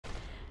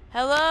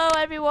Hello,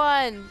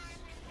 everyone.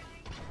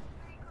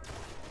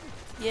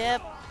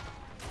 Yep.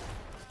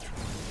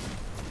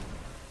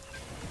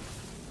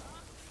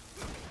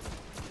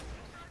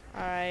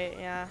 Alright,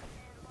 yeah.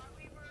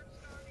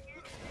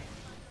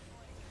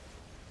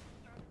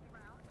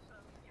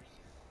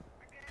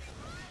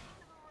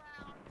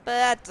 But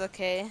that's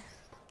okay.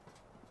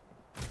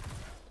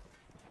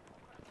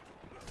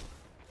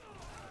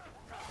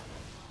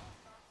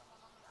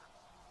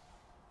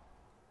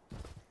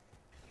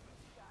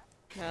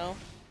 No.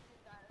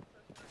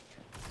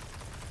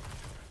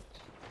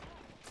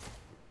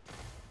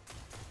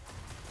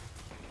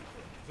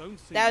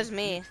 That was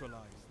me.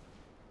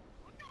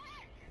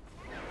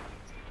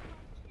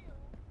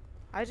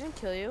 I didn't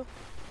kill you.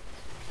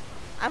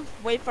 I'm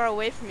way far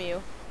away from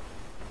you.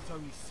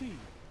 Zone C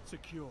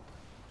secure.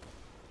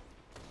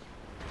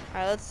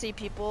 Alright, let's see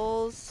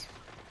peoples.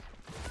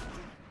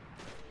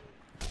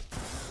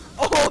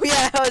 Oh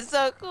yeah, that was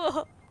so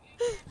cool.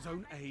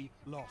 Zone A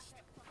lost.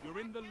 You're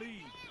in the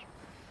lead.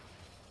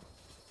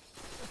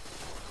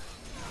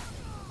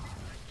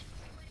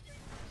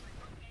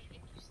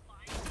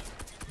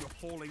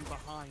 You're falling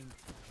behind.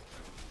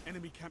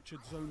 Enemy captured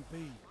Zone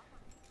B.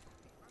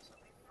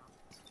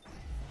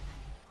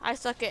 I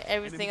suck at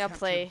everything I Enemy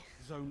play.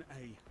 captured Zone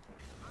A.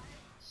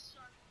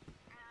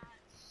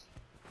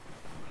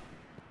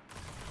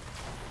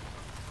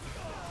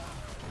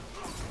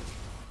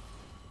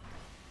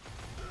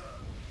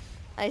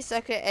 I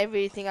suck at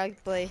everything I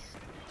play.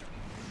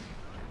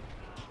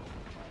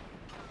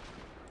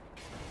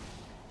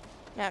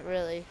 Not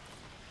really.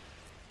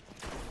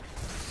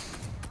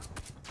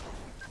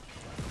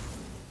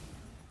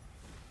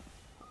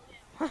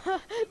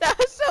 That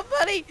was so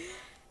funny.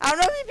 I don't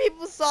know if you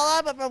people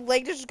saw that, but my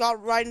leg just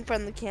got right in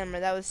front of the camera.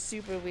 That was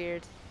super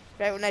weird.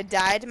 Right when I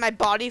died, my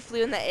body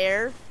flew in the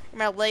air, and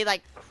my leg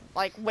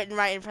like went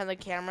right in front of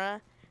the camera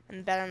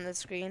and bent on the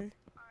screen.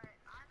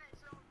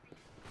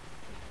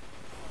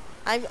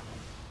 I'm.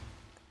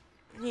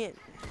 Yeah.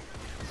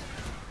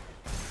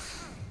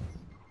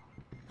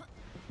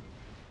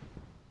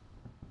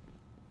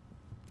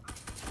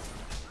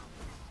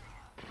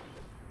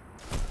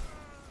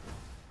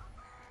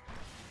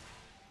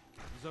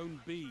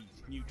 Zone B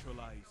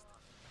neutralized.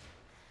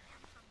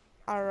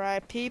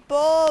 Alright,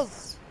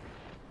 peoples.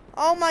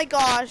 Oh my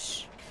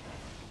gosh.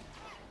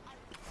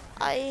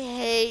 I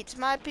hate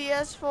my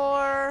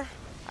PS4.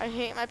 I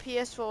hate my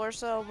PS4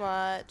 so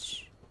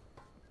much.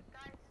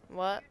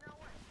 What?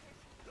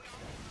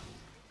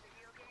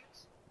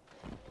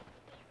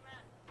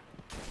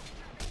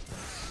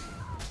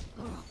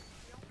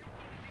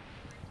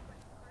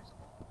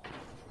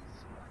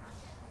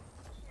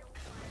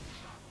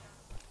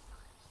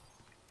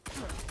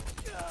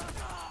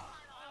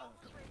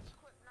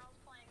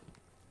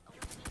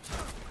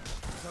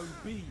 Zone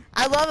B.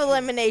 I love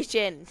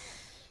elimination.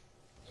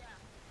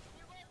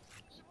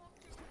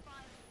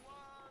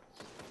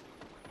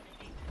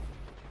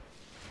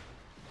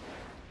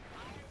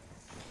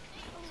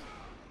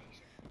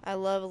 I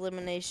love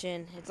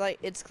elimination.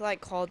 It's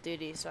like Call of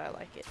Duty, so I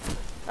like it.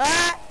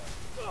 Ah!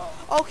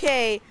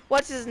 Okay,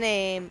 what's his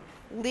name?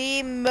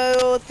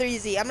 Limo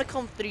 3Z. I'm gonna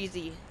call him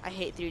 3Z. I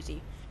hate 3Z.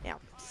 Now,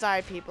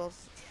 sorry, people.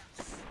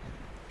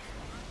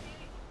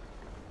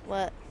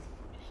 What?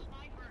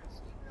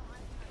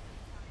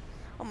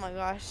 Oh my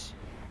gosh.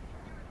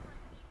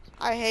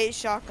 I hate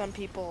shotgun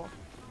people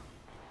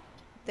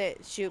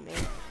that shoot me.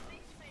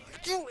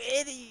 You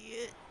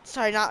idiot.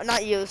 Sorry,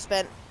 not you,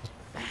 Spent.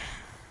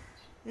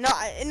 No,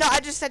 I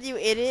just said you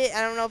idiot.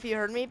 I don't know if you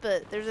heard me,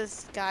 but there's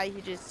this guy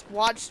who just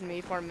watched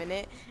me for a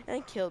minute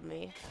and killed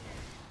me.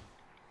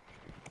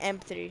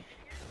 M3.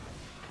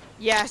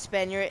 Yes,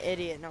 Ben, you're an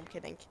idiot. No, I'm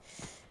kidding.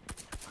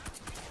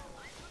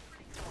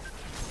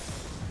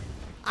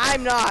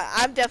 I'm not.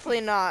 I'm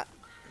definitely not.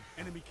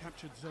 Enemy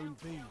captured Zone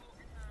B.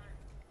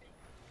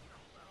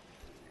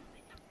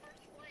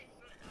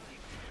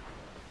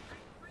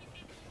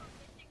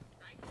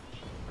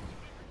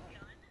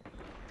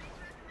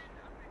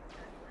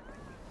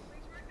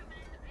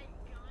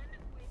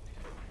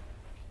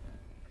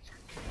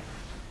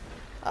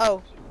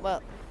 Oh,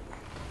 well.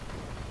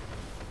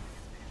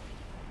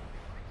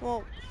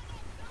 Well.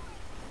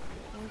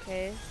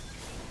 Okay.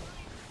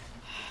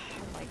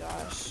 Oh my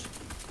gosh.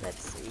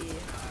 Let's see.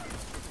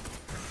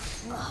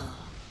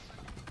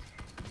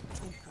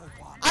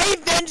 I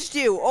avenged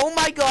you! Oh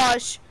my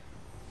gosh!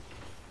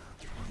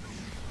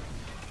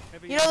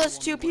 You know there's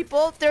two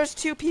people? There's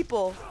two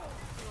people.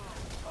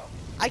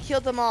 I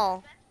killed them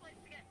all.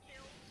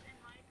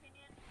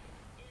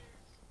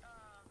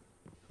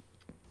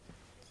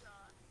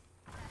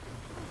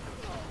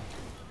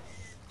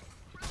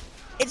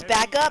 It's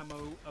back up.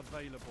 Ammo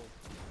available.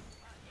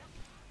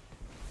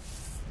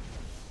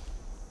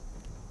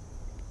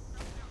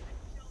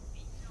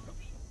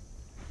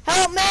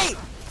 Help me!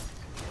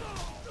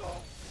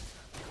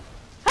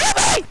 Help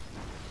me!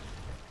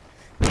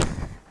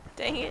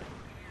 Dang it.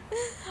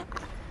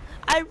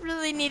 I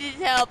really needed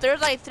help.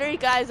 There's like 3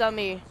 guys on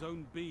me.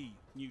 Zone B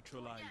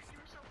neutralized.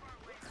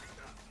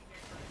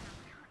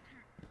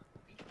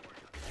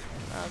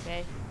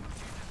 Okay.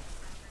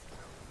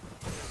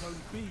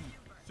 Zone B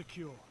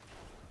secure.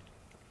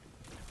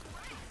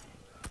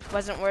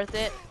 Wasn't worth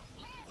it.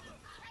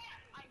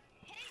 I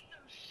hate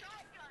those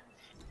shotguns.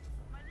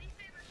 My least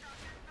favorite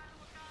shotgun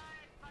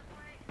by the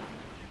way,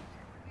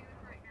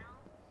 right now.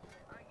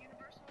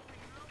 Universal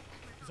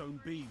remote.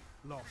 Zone B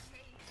lost.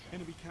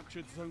 Enemy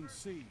captured Zone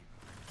C.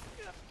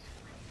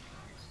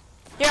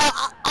 Yeah,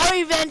 I'll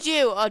revenge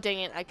you. Oh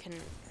dang it, I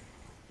couldn't.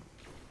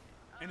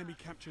 Enemy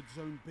captured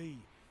Zone B.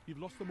 You've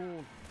lost them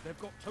all. They've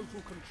got total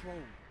control.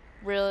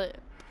 Really?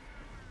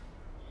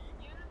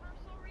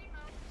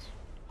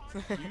 Universal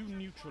remote. You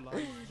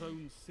neutralized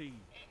Zone C.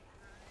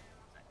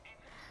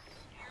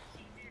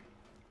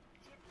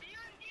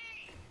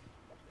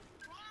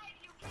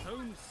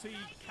 Zone C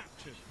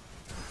captured.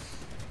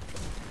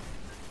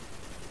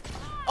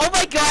 Oh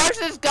my gosh,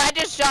 this guy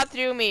just shot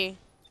through me.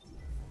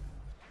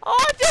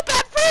 Oh, I feel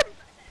bad for him.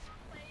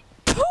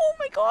 Oh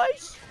my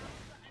gosh.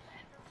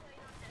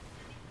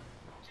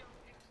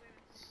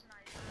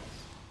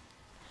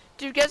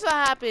 Dude, guess what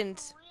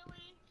happened?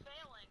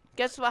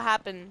 Guess what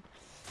happened?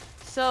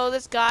 So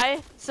this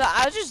guy, so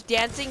I was just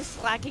dancing,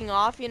 slacking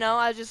off, you know,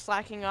 I was just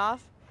slacking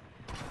off.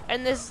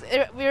 And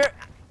we were...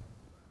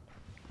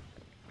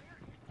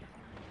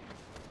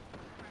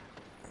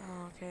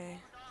 Okay.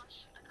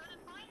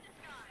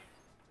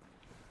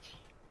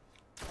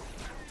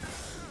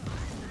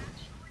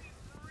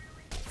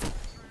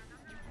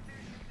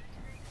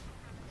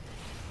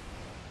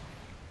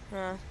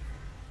 Huh.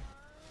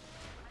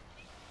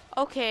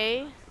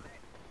 Okay.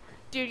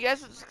 Dude,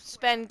 guess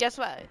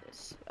what?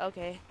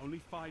 Okay. Only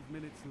 5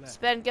 minutes left.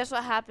 Spen, guess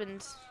what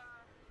happens?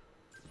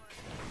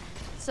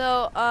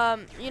 So,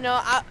 you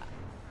know,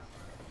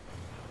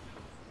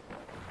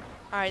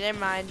 alright, never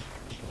mind.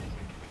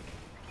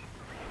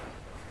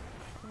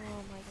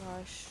 Oh my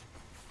gosh.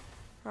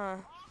 Huh.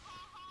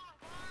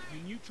 You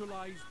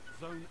neutralized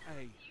Zone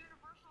A.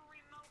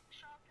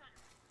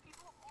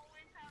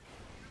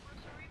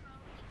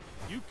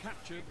 You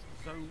captured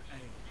Zone A.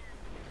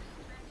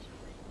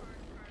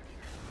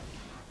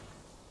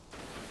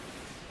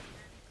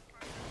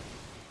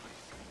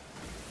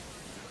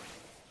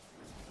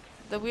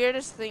 The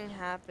weirdest thing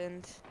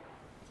happened.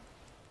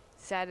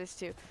 Saddest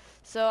too.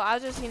 So I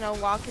was just, you know,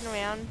 walking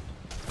around.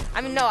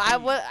 I mean, no, I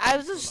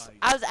was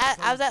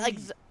at like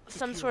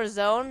some sort of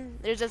zone.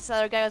 There's this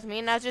other guy with me,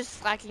 and I was just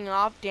slacking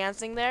off,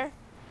 dancing there,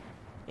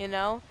 you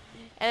know.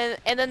 And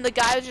then the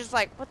guy was just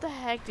like, "What the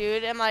heck,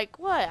 dude?" I'm like,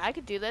 "What? I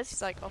could do this."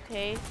 He's like,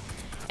 "Okay."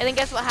 And then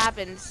guess what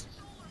happens?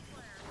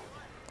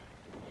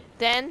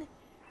 Then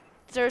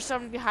there's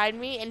someone behind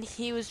me, and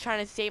he was trying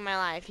to save my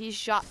life. He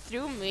shot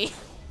through me,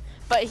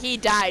 but he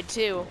died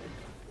too,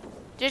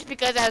 just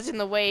because I was in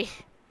the way.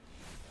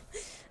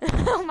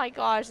 Oh my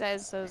gosh, that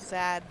is so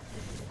sad.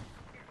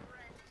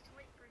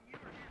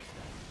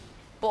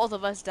 Both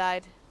of us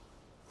died.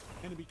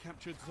 Enemy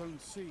captured Zone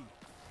C.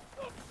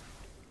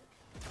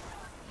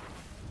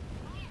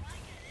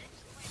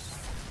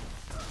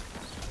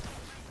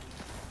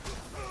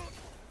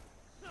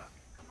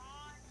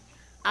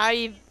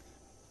 I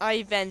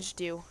avenged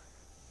you.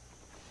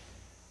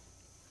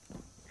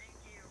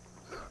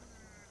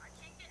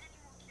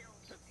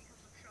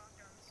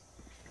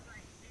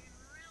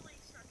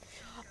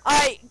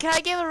 Alright, can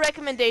I give a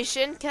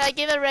recommendation?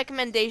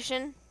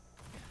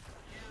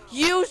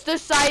 Use the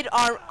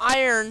sidearm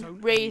Iron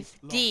Wraith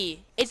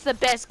D. It's the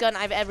best gun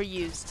I've ever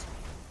used.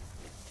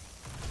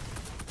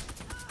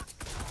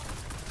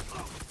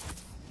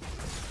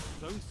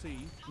 Zone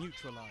C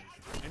neutralized.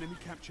 Enemy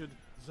captured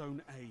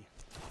Zone A.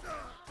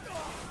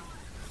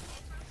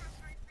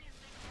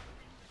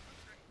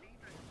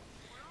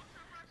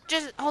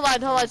 Just hold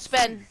on,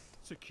 Spen.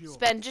 Secure.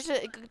 Spen,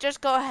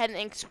 just go ahead and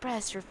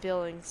express your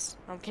feelings.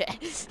 I'm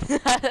kidding.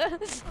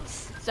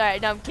 Sorry,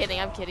 no, I'm kidding.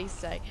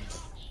 Sorry.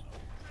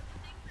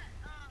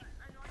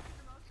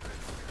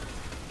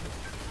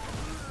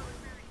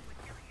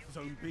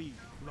 Zone B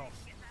lost.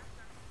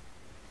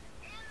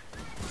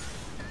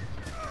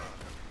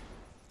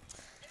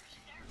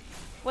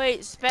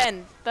 Wait,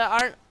 Spen,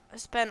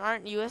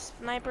 aren't you a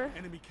sniper?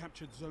 Enemy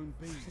captured Zone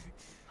B.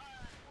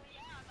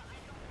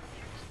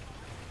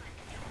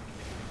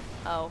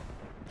 Oh.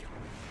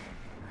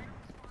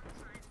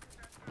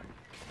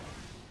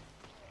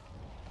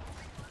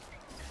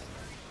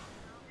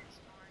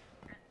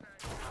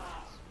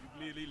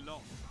 You nearly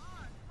lost.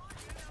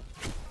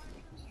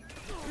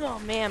 Oh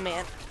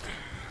man.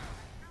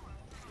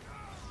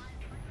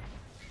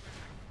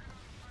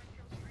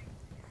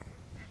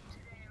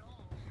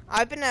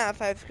 I've been at a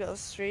 5-kill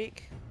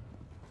streak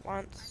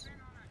once.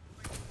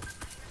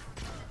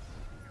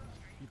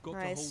 You've got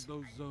Nice. to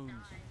hold those zones.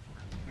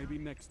 Maybe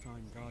next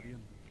time,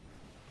 Guardian.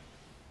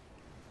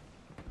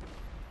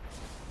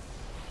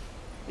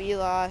 We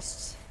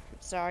lost.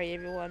 Sorry,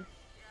 everyone.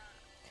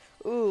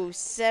 Ooh,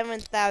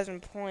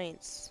 7,000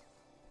 points.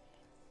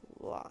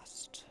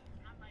 Lost.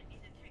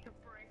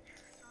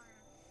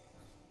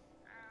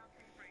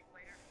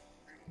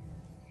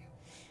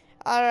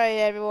 Alright,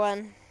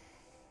 everyone.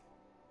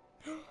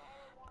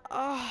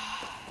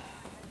 Oh.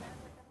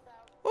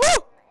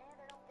 Ooh!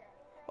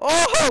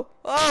 Oh!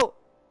 Oh!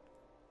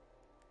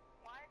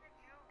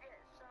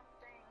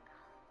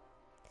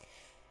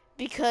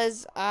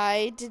 Because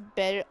I did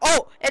better.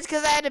 Oh, it's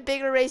because I had a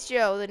bigger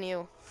ratio than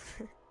you.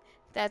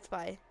 That's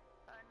why.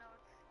 No,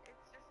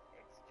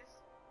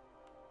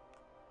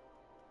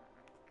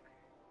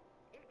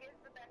 it is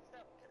the best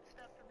stuff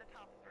to the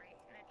top three,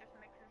 and it just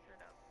mixes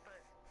it up.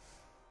 But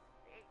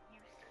it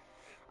used to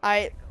All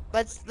right,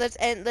 go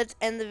let's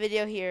end the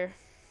video here.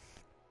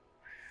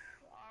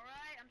 All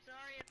right, I'm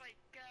sorry if I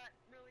got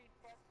really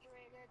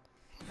frustrated.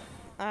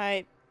 All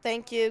right,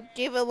 thank you.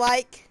 Give a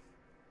like,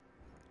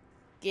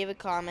 give a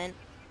comment,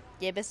 If you want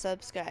give a to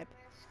subscribe. on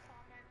this,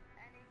 comment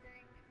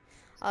anything.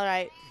 All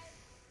right.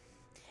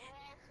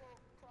 Subscribe, or also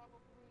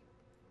probably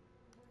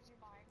lose your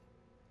mind.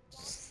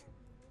 Probably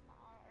lose your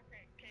mind.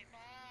 Okay,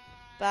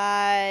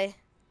 bye. Bye.